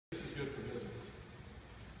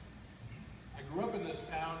this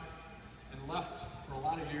town and left for a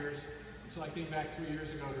lot of years until I came back 3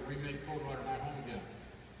 years ago to remake Coldwater my home again.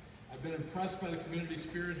 I've been impressed by the community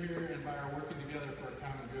spirit here and by our working together for a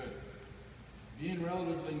common good. Being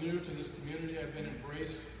relatively new to this community, I've been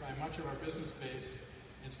embraced by much of our business base,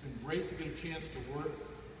 and it's been great to get a chance to work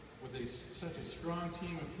with such a strong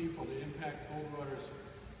team of people to impact Coldwater's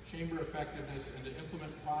chamber effectiveness and to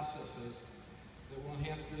implement processes that will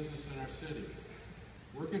enhance business in our city.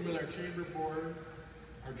 Working with our chamber board,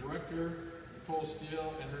 our director, Nicole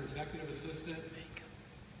Steele, and her executive assistant,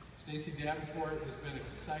 Stacy Davenport, has been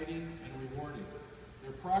exciting and rewarding.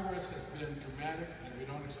 Their progress has been dramatic, and we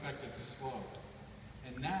don't expect it to slow.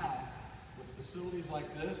 And now, with facilities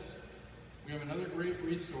like this, we have another great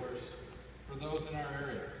resource for those in our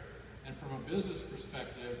area. And from a business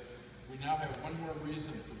perspective, we now have one more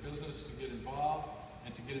reason for business to get involved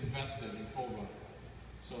and to get invested in Coldwater.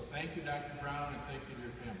 So thank you, Dr. Brown, and thank you,